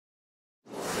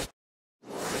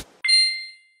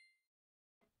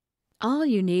All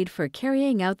you need for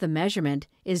carrying out the measurement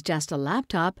is just a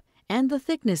laptop and the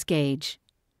thickness gauge.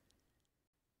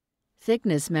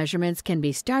 Thickness measurements can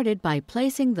be started by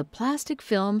placing the plastic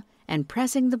film and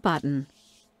pressing the button.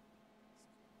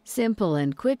 Simple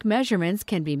and quick measurements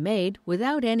can be made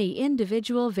without any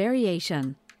individual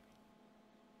variation.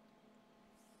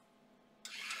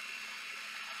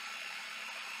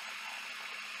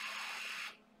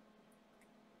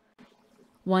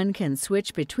 One can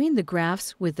switch between the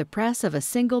graphs with the press of a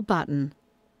single button.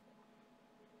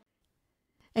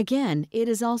 Again, it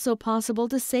is also possible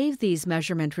to save these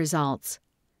measurement results.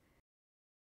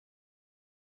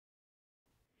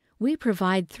 We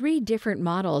provide 3 different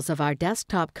models of our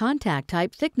desktop contact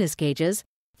type thickness gauges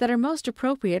that are most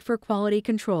appropriate for quality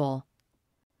control.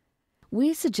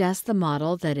 We suggest the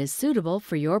model that is suitable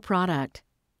for your product.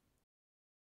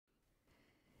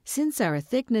 Since our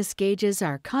thickness gauges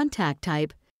are contact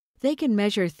type, they can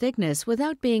measure thickness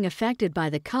without being affected by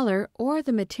the color or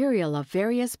the material of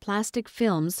various plastic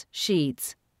films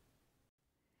sheets.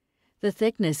 The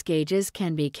thickness gauges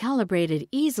can be calibrated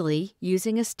easily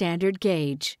using a standard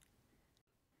gauge.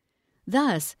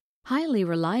 Thus, highly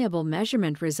reliable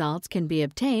measurement results can be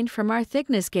obtained from our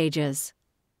thickness gauges.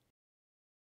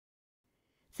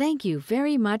 Thank you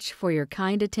very much for your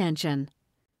kind attention.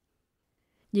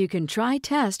 You can try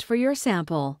test for your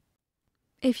sample.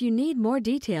 If you need more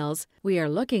details, we are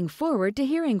looking forward to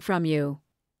hearing from you.